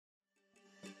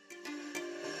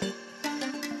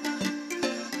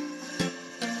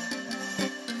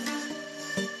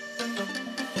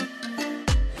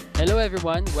Hello,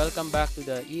 everyone. Welcome back to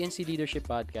the ENC Leadership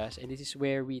Podcast. And this is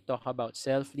where we talk about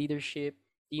self leadership,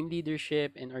 team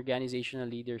leadership, and organizational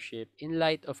leadership in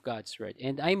light of God's Word.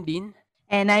 And I'm Dean.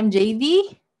 And I'm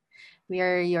JV. We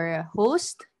are your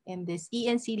host in this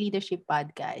ENC Leadership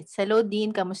Podcast. Hello, Dean.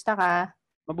 Kamusta ka?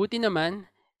 Mabuti naman.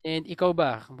 And ikaw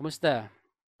ba? Kumusta?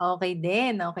 Okay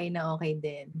din. Okay na okay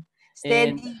din.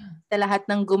 And Steady sa lahat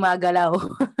ng gumagalaw.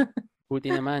 buti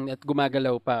naman at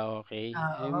gumagalaw pa, okay?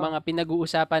 Yung Oo. mga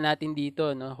pinag-uusapan natin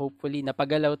dito, no? Hopefully,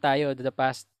 napagalaw tayo the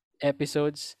past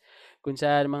episodes kung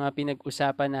saan mga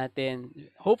pinag-usapan natin.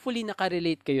 Hopefully,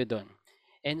 nakarelate kayo doon.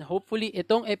 And hopefully,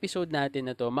 itong episode natin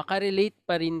na to, makarelate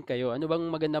pa rin kayo. Ano bang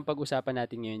magandang pag-usapan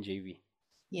natin ngayon, JV?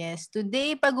 Yes,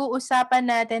 today pag-uusapan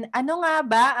natin ano nga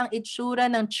ba ang itsura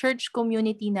ng church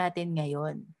community natin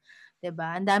ngayon. 'Di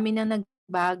ba? Ang dami nang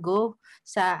nagbago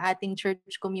sa ating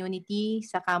church community,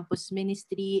 sa campus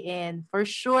ministry, and for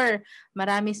sure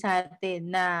marami sa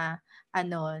atin na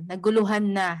naguluhan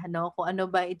na kung ano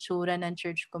ba itsura ng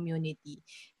church community.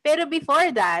 Pero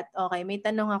before that, okay, may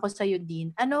tanong ako sa iyo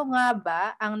din. Ano nga ba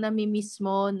ang nami-miss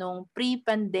mo nung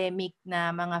pre-pandemic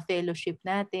na mga fellowship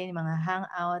natin, mga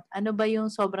hangout? Ano ba yung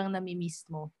sobrang nami-miss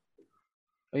mo?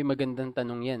 Uy, magandang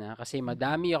tanong yan ha. Kasi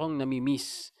madami akong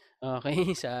namimiss,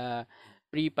 okay, sa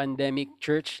pre-pandemic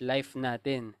church life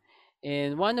natin.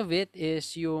 And one of it is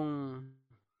yung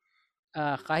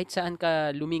kahit saan ka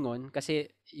lumingon, kasi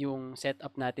yung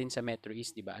setup natin sa Metro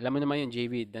East, di ba? Alam mo naman yun,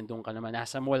 JV, nandun ka naman,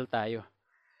 nasa mall tayo.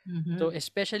 So, Mhm.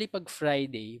 especially pag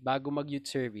Friday, bago mag-youth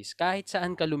service, kahit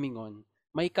saan ka lumingon,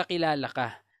 may kakilala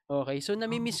ka. Okay, so Oo.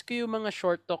 namimiss ko yung mga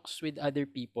short talks with other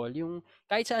people, yung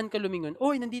kahit saan ka lumingon,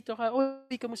 oy, nandito ka,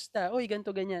 oy, kamusta, oy,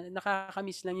 ganto ganyan.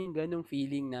 Nakakamiss lang yung ganong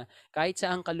feeling na kahit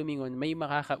saan ka lumingon, may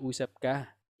makakausap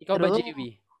ka. Ikaw ba, True. JV?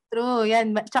 True,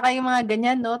 yan. Tsaka yung mga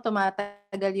ganyan, no,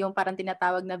 tumatagal yung parang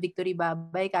tinatawag na victory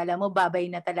babay. Kala mo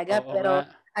babay na talaga, Oo nga. pero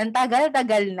ang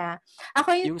tagal-tagal na.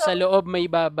 Ako yung Yung sa loob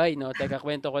may babay, no? Teka,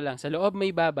 kwento ko lang. Sa loob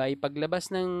may babay, paglabas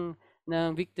ng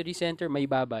Victory Center may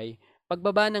babay.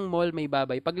 Pagbaba ng mall may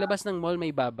babay. Paglabas ng mall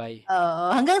may babay.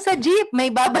 hanggang sa jeep,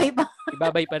 may babay pa. May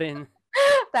babay pa rin.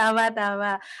 Tama,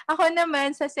 tama. Ako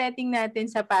naman, sa setting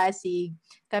natin sa Pasig,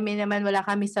 kami naman wala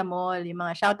kami sa mall. Yung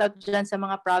mga shoutout dyan sa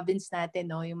mga province natin,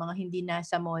 no? Yung mga hindi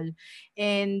nasa mall.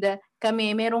 And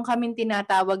kami, meron kaming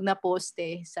tinatawag na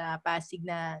poste sa Pasig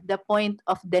na the point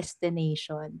of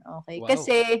destination. Okay? Wow.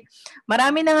 Kasi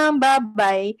marami na nga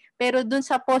babay, pero dun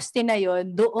sa poste na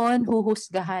yon, doon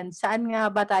huhusgahan. Saan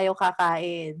nga ba tayo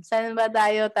kakain? Saan ba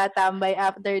tayo tatambay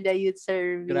after the youth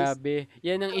service? Grabe.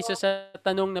 Yan ang isa sa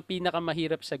tanong na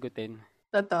pinakamahirap sagutin.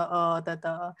 Totoo,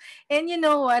 totoo. And you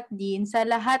know what, Dean, sa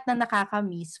lahat na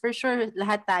nakakamiss, for sure,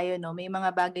 lahat tayo, no, may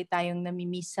mga bagay tayong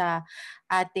namimiss sa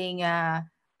ating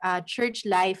church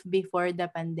life before the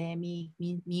pandemic.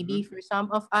 Maybe Mhm. for some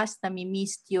of us,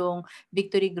 namimiss yung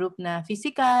victory group na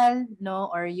physical, no,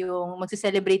 or yung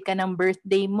magse-celebrate ka ng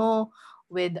birthday mo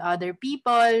with other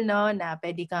people, no, na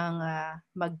pwede kang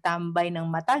magtambay ng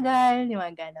matagal, yung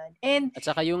mga ganon. And At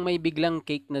saka yung may biglang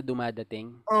cake na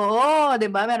dumadating. oo, 'di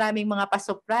ba? Maraming mga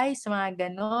pa-surprise, mga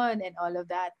gano'n and all of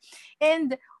that.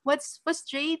 And what's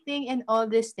frustrating in all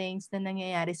these things na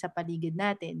nangyayari sa paligid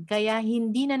natin, kaya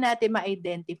hindi na natin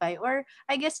ma-identify or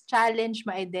I guess challenge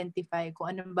ma-identify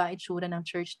kung ano ba itsura ng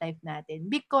church life natin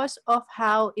because of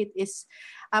how it is,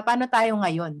 paano tayo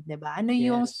ngayon, 'di ba? Ano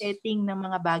yung Yes. setting ng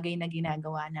mga bagay na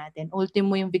ginagawa natin.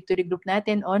 Ultimo yung victory group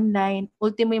natin online,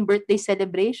 ultimo yung birthday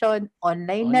celebration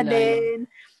online na Online. din,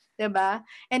 'di ba?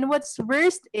 And what's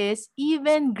worst is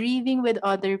even grieving with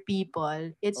other people,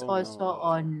 it's Oh no. also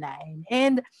Oo. online.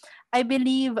 And I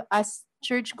believe as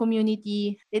church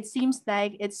community, it seems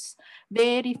like it's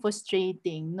very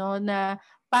frustrating, no, na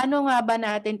paano nga ba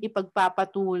natin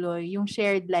ipagpapatuloy yung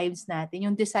shared lives natin?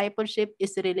 Yung discipleship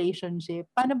is relationship.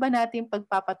 Paano ba natin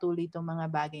pagpapatuloy itong mga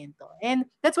bagay ito? And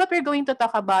that's what we're going to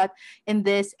talk about in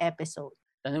this episode.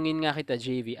 Tanungin nga kita,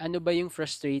 JV, ano ba yung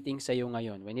frustrating sa'yo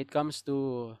ngayon when it comes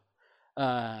to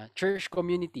church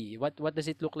community? What does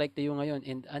it look like to you ngayon?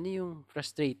 And ano yung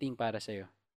frustrating para sa'yo?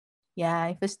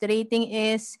 Yeah, frustrating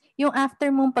is yung after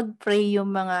mong pag-pray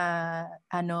yung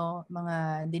mga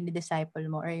dini-disciple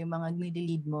mo or yung mga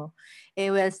nililid mo. Eh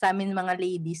well, sa amin mga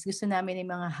ladies, gusto namin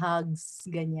yung mga hugs,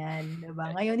 ganyan, 'di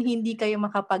ba? Ngayon hindi kayo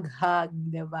makapag-hug,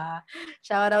 'di ba?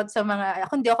 Shout out sa mga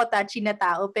ako hindi ako touchy na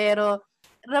tao, pero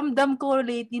ramdam ko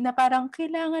lately na parang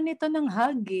kailangan nito ng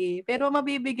hug eh. Pero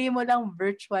mabibigay mo lang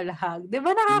virtual hug. 'Di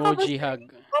ba Emoji nakaka-frustrate? hug.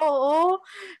 Oo,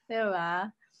 'di ba?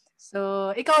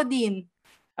 So, ikaw din.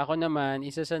 Ako naman,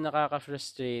 isa sa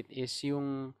nakaka-frustrate is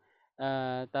yung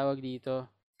tawag dito.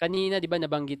 Kanina, 'di ba,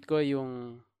 nabanggit ko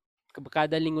yung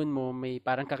kada lingon mo may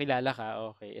parang kakilala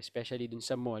ka, okay, especially dun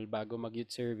sa mall bago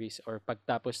mag-youth service or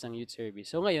pagtapos ng youth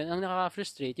service. So ngayon, ang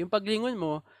nakaka-frustrate, yung paglingon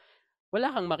mo,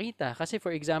 wala kang makita. Kasi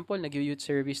for example, nag-youth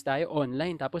service tayo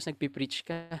online, tapos nagpi-preach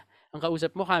ka. Ang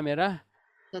kausap mo, camera.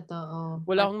 Totoo.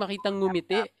 Wala Parang akong makitang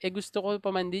ngumiti. Eh gusto ko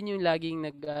pa man din yung laging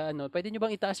pwede nyo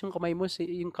bang itaas yung kamay mo,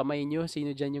 yung kamay nyo,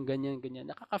 sino dyan yung ganyan, ganyan.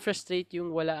 Nakaka-frustrate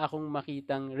yung wala akong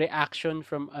makitang reaction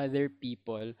from other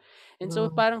people. And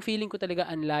so true. parang feeling ko talaga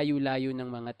ang layo-layo ng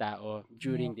mga tao Yeah.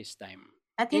 during this time.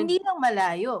 At And hindi lang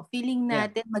malayo, feeling yeah,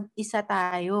 natin mag-isa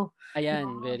tayo, 'no? ayan,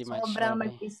 very much. Sobrang Okay.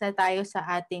 mag-isa tayo sa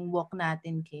ating walk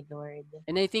natin kay Lord.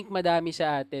 And I think madami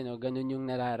sa atin, no, ganun yung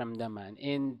nararamdaman.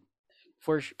 And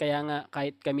kaya nga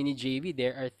kahit kami ni JV,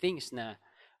 there are things na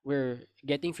we're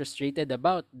getting frustrated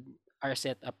about our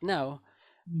setup now.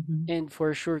 Mhm. And for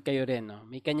sure kayo rin, no?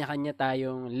 May kanya-kanya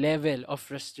tayong level of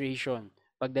frustration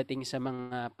pagdating sa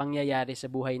mga pangyayari sa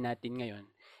buhay natin ngayon.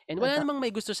 And wala Totoo. namang may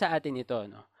gusto sa atin ito,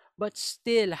 no? But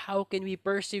still, how can we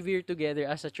persevere together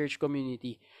as a church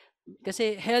community?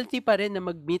 Kasi healthy pa rin na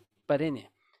mag-meet pa rin eh.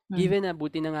 Mhm. Given na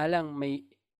buti na nga lang may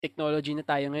technology na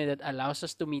tayo ngayon that allows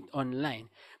us to meet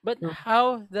online. But True.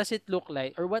 how does it look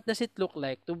like, or what does it look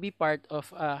like to be part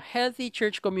of a healthy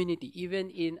church community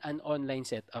even in an online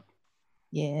setup?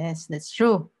 Yes, that's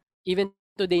true. Even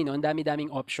today, no, ang dami-daming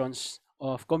options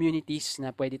of communities na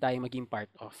pwede tayong maging part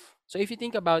of. So if you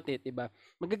think about it, 'di ba?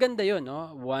 Magaganda 'yon,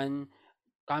 no? One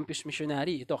campus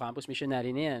missionary, ito campus missionary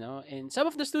na 'yan, no? And some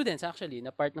of the students actually na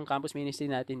part ng campus ministry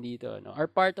natin dito, no, are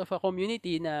part of a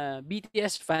community na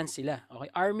BTS fans sila. Okay,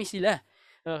 army sila.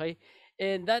 Okay?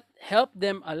 And that helped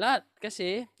them a lot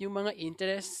kasi yung mga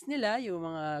interests nila, yung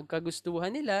mga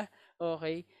kagustuhan nila,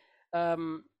 okay,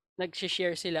 um,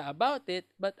 nag-share sila about it,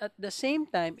 but at the same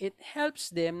time, it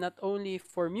helps them not only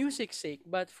for music's sake,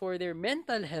 but for their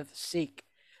mental health sake.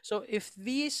 So if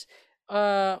these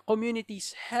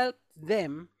communities help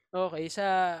them, okay,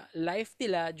 sa life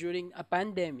nila during a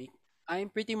pandemic,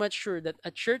 I'm pretty much sure that a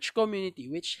church community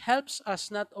which helps us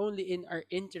not only in our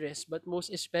interests, but most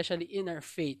especially in our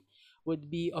faith, would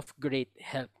be of great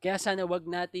help. Kaya sana wag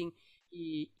nating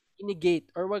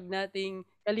i-negate or wag nating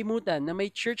kalimutan na may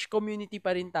church community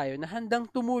pa rin tayo na handang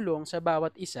tumulong sa bawat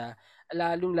isa,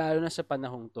 lalong-lalo na sa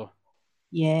panahong 'to.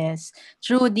 Yes,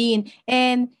 true, Dean.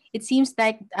 And it seems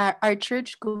like our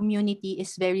church community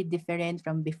is very different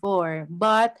from before,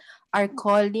 but our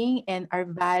calling and our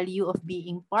value of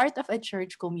being part of a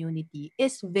church community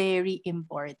is very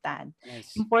important.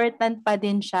 Nice. Important pa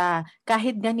din siya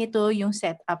kahit ganito yung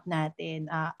setup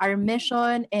natin. Our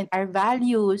mission and our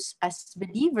values as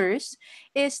believers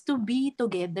is to be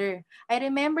together. I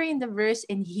remember in the verse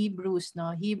in Hebrews,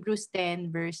 no, Hebrews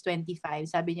 10 verse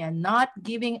 25, sabi niya, not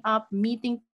giving up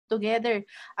meeting together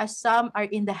as some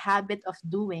are in the habit of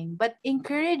doing, but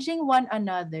encouraging one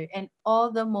another, and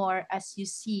all the more as you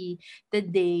see the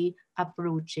day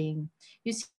approaching.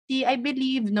 You see, I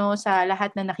believe, no, sa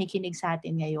lahat na nakikinig sa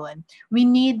atin ngayon, we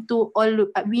need to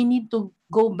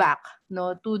go back,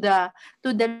 no, to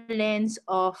the lens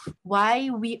of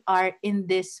why we are in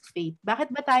this faith.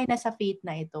 Bakit ba tayo nasa faith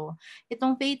na ito?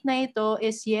 Itong faith na ito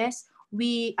is, yes,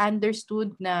 we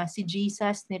understood na si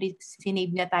Jesus,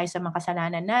 sinave niya tayo sa mga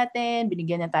kasalanan natin,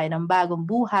 binigyan na tayo ng bagong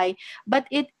buhay, but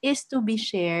it is to be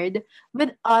shared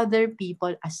with other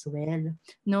people as well.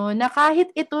 No, na kahit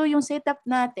ito yung setup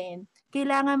natin,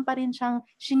 kailangan pa rin siyang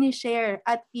sinishare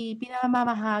at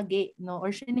ipinamamahagi, no,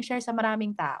 or sinishare sa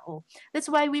maraming tao. That's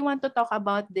why we want to talk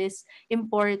about this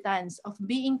importance of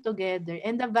being together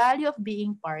and the value of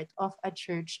being part of a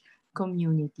church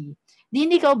community.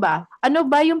 Din, ikaw ba? Ano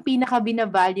ba yung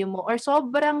pinaka-bina-value mo or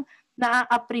sobrang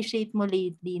na-appreciate mo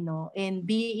lately, no, in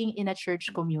being in a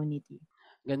church community?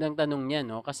 Gandang tanong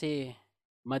niyan, 'no, kasi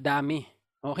madami,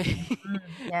 okay.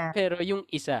 Yeah. Pero yung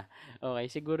isa, okay,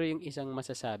 siguro yung isang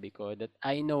masasabi ko that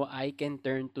I know I can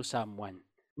turn to someone.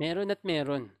 Meron at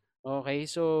meron, okay.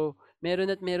 So,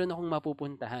 meron at meron akong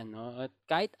mapupuntahan, 'no, at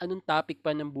kahit anong topic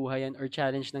pa ng buhay yan or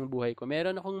challenge ng buhay ko,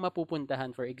 meron akong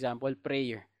mapupuntahan. For example,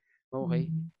 prayer, okay.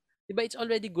 Mhm. 'Di ba it's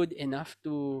already good enough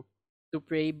to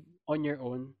pray on your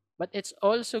own, but it's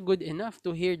also good enough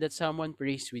to hear that someone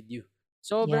prays with you. Yeah.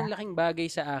 Sobrang laking bagay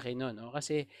sa akin nun, 'no,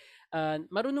 kasi,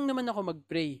 marunong naman ako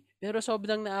mag-pray, pero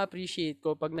sobrang na-appreciate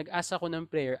ko 'pag nag-ask ako ng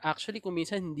prayer. Actually, kung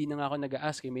minsan hindi na nga ako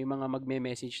nag-a-ask, eh, may mga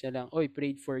magme-message na lang, "Oy,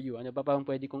 prayed for you, ano ba bang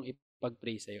puwede kong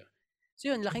ipag-pray sa'yo?" So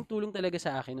yun, laking tulong talaga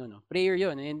sa akin nun, 'no, prayer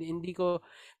yun, and hindi ko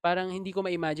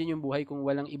ma-imagine yung buhay kung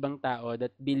walang ibang tao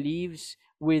that believes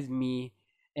with me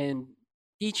and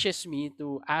teaches me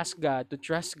to ask God, to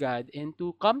trust God, and to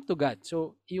come to God.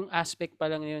 So, yung aspect pa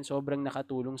lang na yun, sobrang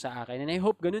nakatulong sa akin. And I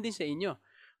hope ganun din sa inyo.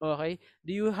 Okay?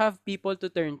 Do you have people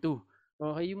to turn to?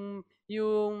 Okay,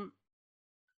 yung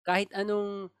kahit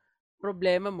anong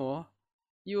problema mo,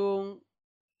 yung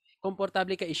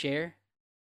komportable ka i-share.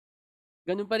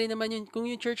 Gano'n pa rin naman yun kung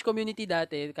yung church community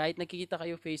dati kahit nagkikita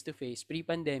kayo face to face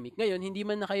pre-pandemic, ngayon hindi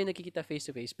man na kayo nagkikita face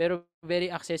to face pero very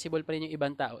accessible pa rin yung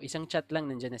ibang tao. Isang chat lang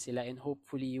nandiyan na sila and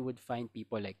hopefully you would find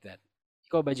people like that.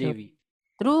 Ikaw ba, True. JV?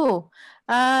 True.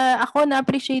 Ako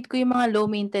na-appreciate ko yung mga low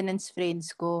maintenance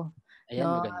friends ko, Ayan,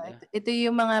 'no? maganda. Ito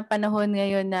yung mga panahon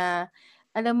ngayon na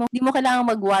alam mo, hindi mo kailangang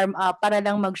mag-warm up para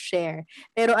lang mag-share.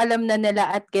 Pero alam na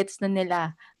nila at gets na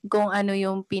nila kung ano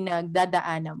yung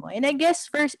pinagdadaanan mo. And I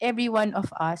guess first every one of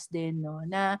us din, 'no,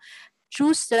 na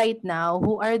choose right now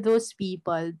who are those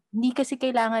people. Hindi kasi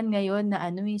kailangan ngayon na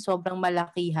ano, sobrang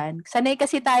malakihan. Sanay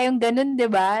kasi tayong gano'n,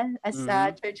 'di ba? As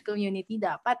a Mhm. church community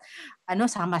dapat ano,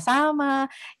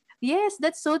 sama-sama. Yes,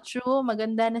 that's so true.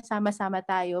 Maganda na sama-sama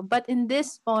tayo. But in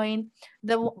this point,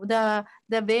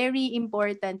 the very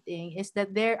important thing is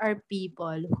that there are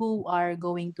people who are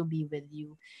going to be with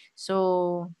you.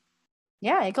 So,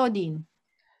 yeah, ikaw din.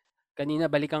 Kanina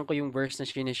balikan ko yung verse na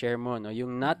shine-share mo 'no,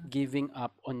 yung not giving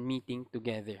up on meeting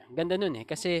together. Ang ganda nun, eh,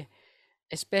 kasi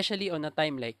especially on a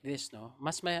time like this 'no,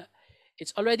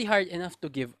 it's already hard enough to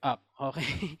give up,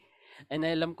 okay? And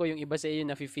alam ko yung iba sa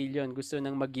inyo nafi-feel yun, gusto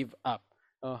nang mag-give up,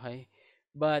 okay?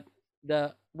 But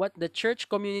what the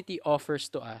church community offers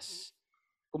to us,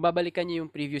 kung babalikan niyo yung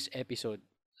previous episode,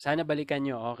 sana balikan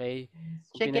niyo, okay?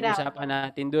 Kung Check it out. pinag-usapan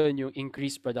natin doon yung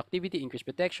increased productivity, increased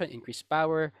protection, increased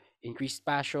power, increased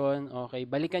passion, okay?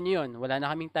 Balikan niyo yun. Wala na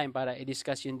kaming time para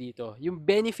i-discuss yun dito. Yung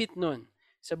benefit nun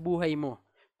sa buhay mo,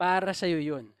 para sa'yo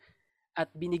yun.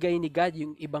 At binigay ni God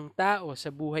yung ibang tao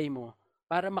sa buhay mo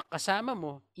para makasama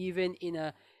mo even in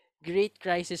a great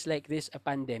crisis like this, a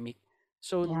pandemic.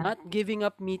 So Yeah. not giving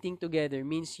up meeting together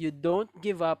means you don't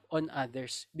give up on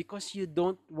others because you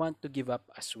don't want to give up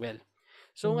as well.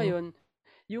 So True. ngayon,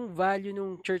 yung value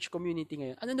ng church community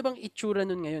ngayon, ano na bang itsura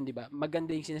nun ngayon, di ba?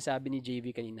 Maganda yung sinasabi ni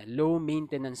JV kanina, low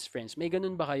maintenance friends. May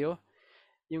ganun ba kayo?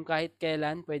 Yung kahit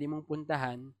kailan pwede mong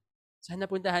puntahan,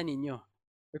 sana puntahan ninyo.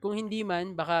 Or kung hindi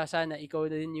man, baka sana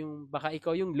baka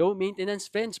ikaw yung low maintenance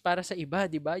friends para sa iba,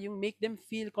 di ba? Yung make them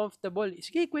feel comfortable.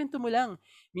 Sige, kwento mo lang.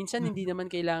 Minsan hindi Mhm. naman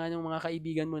kailangan ng mga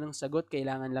kaibigan mo ng sagot,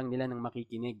 kailangan lang nila ng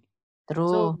makikinig.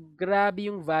 So, True. grabe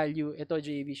yung value. Ito,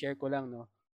 JV, share ko lang, no?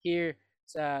 Here,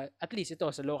 at least ito,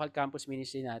 sa local campus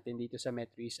ministry natin dito sa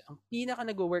Metro East, ang pinaka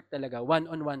nag-work talaga,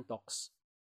 one-on-one talks.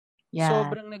 Yeah.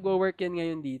 Sobrang nag-work yan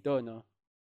ngayon dito, no?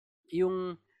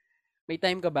 Yung may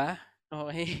time ka ba?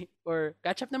 Okay. Or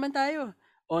catch up naman tayo.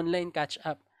 Online catch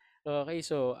up. Okay,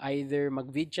 so either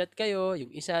mag-vid chat kayo,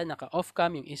 yung isa naka-off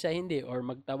cam, yung isa hindi, or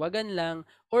magtawagan lang,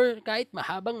 or kahit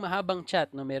mahabang-mahabang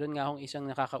chat, no? Meron nga akong isang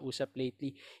nakakausap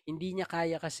lately. Hindi niya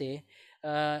kaya kasi,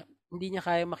 hindi niya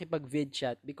kaya makipag-vid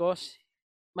chat because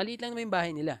maliit lang naman yung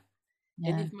bahay nila.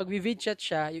 And Yeah. if magvi-vid chat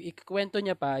siya, yung ikukuwento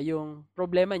niya pa yung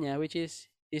problema niya, which is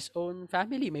his own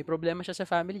family. May problema siya sa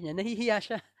family niya, nahihiya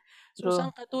siya. So, True.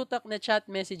 sangkatutak na chat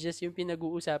messages yung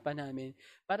pinag-uusapan namin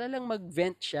para lang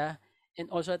mag-vent siya and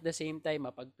also at the same time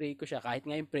mapag-pray ko siya kahit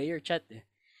nga yung prayer chat eh.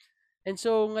 And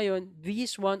so ngayon,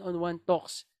 these one-on-one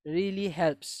talks really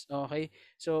helps, okay?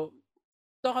 So,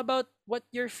 talk about what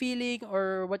you're feeling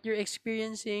or what you're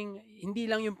experiencing,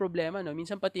 hindi lang yung problema, no?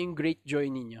 Minsan pati yung great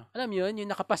joy ninyo. Alam mo yun, yung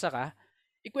nakapasa ka,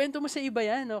 ikwento mo sa iba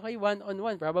yan, okay?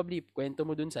 One-on-one. Probably, kwento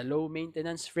mo dun sa low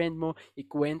maintenance friend mo,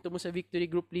 ikwento mo sa victory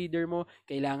group leader mo,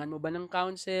 kailangan mo ba ng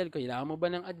counsel, kailangan mo ba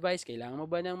ng advice, kailangan mo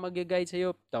ba ng mag-guide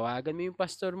sa'yo, tawagan mo yung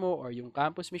pastor mo or yung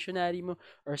campus missionary mo,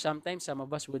 or sometimes some of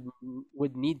us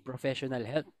would need professional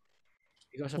help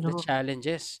because of the True.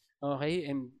 challenges. Okay,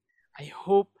 and I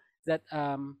hope that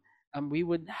we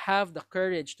would have the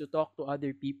courage to talk to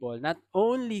other people, not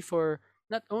only for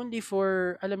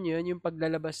alam niyo yun, yung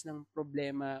paglalabas ng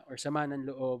problema or sama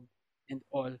ng loob and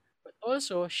all, but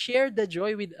also share the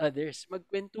joy with others.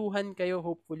 Magkwentuhan kayo,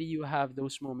 hopefully you have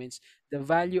those moments. The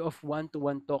value of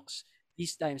one-to-one talks,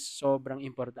 these times, sobrang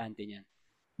importante niyan.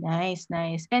 Nice,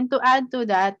 nice. And to add to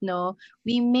that, no,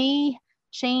 we may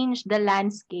change the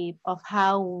landscape of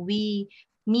how we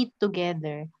meet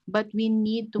together, but we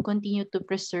need to continue to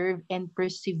preserve and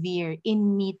persevere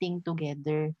in meeting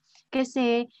together.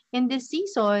 Kasi in this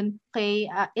season,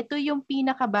 ito yung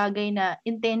pinakabagay na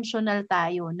intentional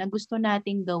tayo na gusto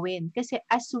nating gawin. Kasi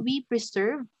as we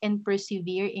preserve and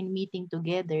persevere in meeting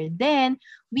together, then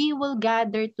we will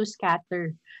gather to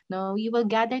scatter, no, we will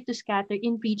gather to scatter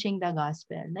in preaching the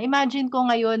gospel. Na imagine ko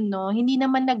ngayon, no, hindi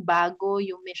naman nagbago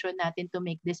yung mission natin to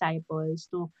make disciples,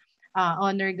 to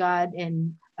honor God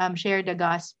and share the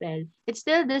gospel. It's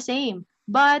still the same.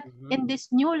 But in Mhm. this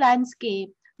new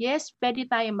landscape, Yes, pwede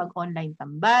tayong mag-online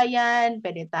tambayan,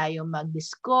 pwede tayong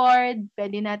mag-Discord,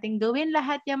 pwede nating gawin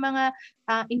lahat yung mga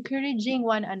encouraging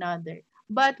one another.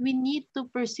 But we need to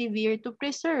persevere to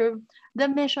preserve the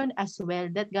mission as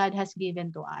well that God has given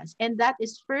to us. And that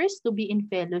is first to be in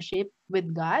fellowship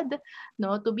with God,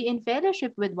 no, to be in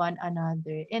fellowship with one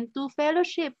another, and to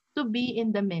fellowship to be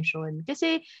in the mission.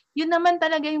 Kasi yun naman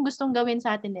talaga yung gustong gawin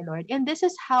sa atin ni Lord. And this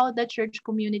is how the church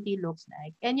community looks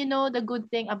like. And you know, the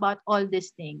good thing about all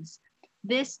these things,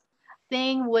 this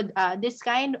this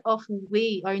kind of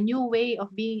way or new way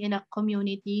of being in a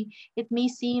community, it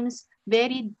may seems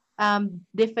very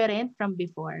different from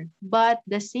before. But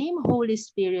the same Holy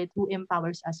Spirit who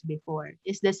empowers us before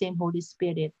is the same Holy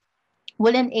Spirit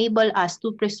will enable us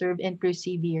to preserve and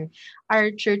persevere our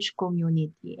church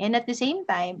community. And at the same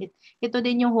time, ito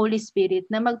din yung Holy Spirit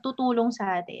na magtutulong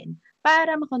sa atin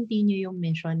para ma-continue yung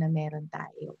mission na meron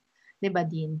tayo. 'Di ba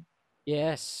din?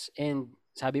 Yes, and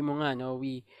sabi mo nga, no,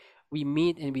 we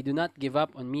meet and we do not give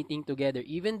up on meeting together.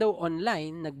 Even though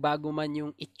online, nagbago man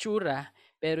yung itsura,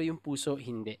 pero yung puso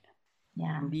hindi.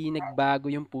 Yeah. Hindi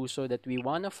nagbago yung puso that we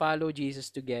wanna follow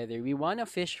Jesus together. We wanna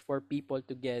fish for people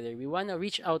together. We wanna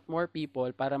reach out more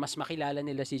people para mas makilala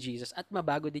nila si Jesus at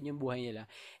mabago din yung buhay nila.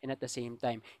 And at the same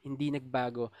time, hindi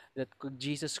nagbago that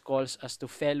Jesus calls us to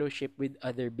fellowship with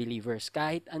other believers.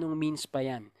 Kahit anong means pa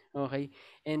yan. Okay?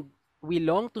 And we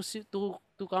long to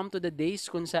come to the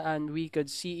days kung saan we could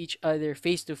see each other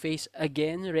face to face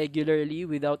again regularly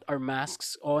without our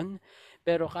masks on.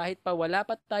 Pero kahit pa wala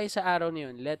pa tayo sa araw na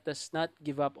yun, let us not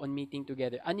give up on meeting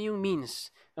together. Ano yung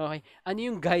means? Okay? Ano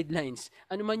yung guidelines?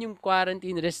 Ano man yung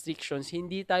quarantine restrictions,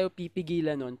 hindi tayo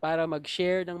pipigilan nun para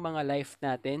mag-share ng mga life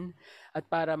natin at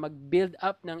para mag-build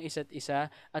up ng isa't isa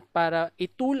at para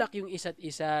itulak yung isa't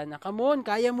isa na, come on,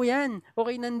 kaya mo yan.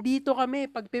 Okay, nandito kami.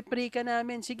 Pagpe-pray ka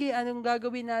namin. Sige, anong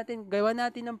gagawin natin? Gawa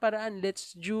natin ng paraan.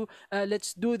 Let's do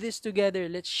this together.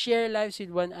 Let's share lives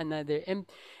with one another. And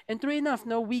true enough,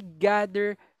 no, we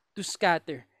gather to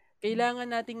scatter.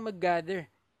 Kailangan nating mag-gather.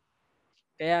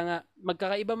 Kaya nga,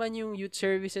 magkakaiba man yung youth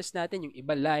services natin, yung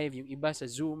iba live, yung iba sa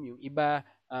Zoom, yung iba,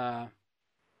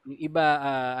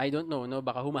 I don't know, no,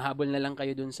 baka humahabol na lang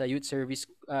kayo dun sa youth service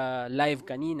live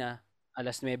kanina,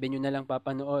 9:00 nyo na lang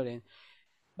papanoorin.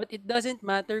 But it doesn't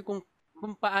matter kung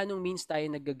paanong means tayo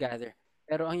nag-gather.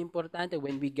 Pero ang importante,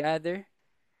 when we gather,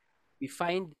 we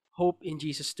find hope in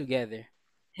Jesus together.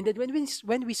 And then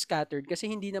when we scattered, kasi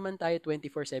hindi naman tayo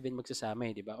 24/7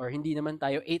 magsasama, di ba? Or hindi naman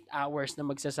tayo 8 hours na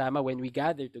magsasama when we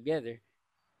gather together.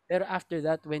 Pero after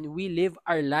that, when we live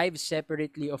our lives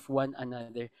separately of one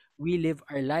another, we live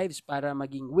our lives para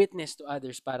maging witness to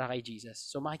others para kay Jesus.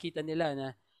 So makikita nila na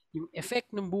yung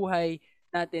effect ng buhay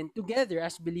natin together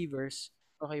as believers,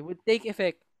 okay, would take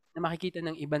effect na makikita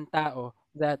ng ibang tao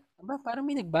that, parang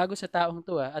may nagbago sa taong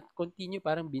to at continue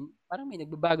parang may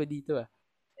nagbabago dito.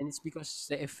 And it's because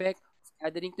the effect of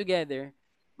gathering together,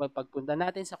 pagpunta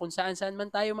natin sa kung saan-saan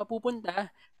man tayo mapupunta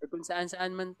or kung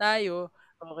saan-saan man tayo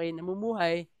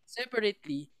namumuhay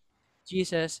separately,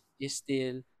 Jesus is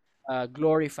still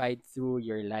glorified through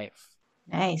your life.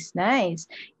 Nice, nice.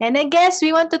 And I guess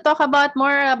we want to talk about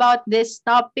more about this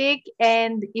topic.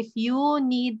 And if you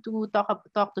need to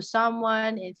talk to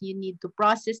someone, if you need to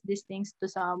process these things to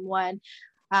someone,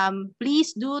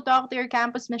 please do talk to your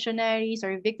campus missionaries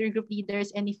or victory group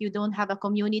leaders. And if you don't have a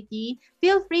community,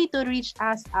 feel free to reach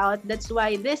us out. That's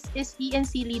why this is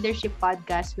ENC Leadership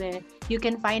Podcast, where you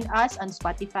can find us on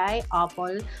Spotify,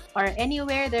 Apple, or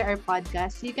anywhere there are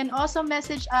podcasts. You can also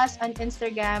message us on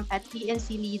Instagram at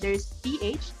ENC Leaders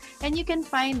PH, and you can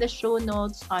find the show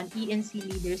notes on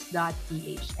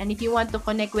encleaders.ph. And if you want to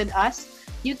connect with us,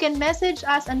 you can message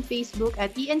us on Facebook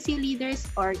at ENC Leaders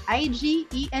or IG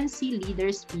ENC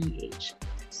Leaders PH.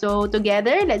 So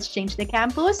together, let's change the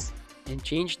campus and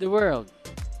change the world.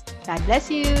 God bless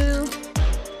you.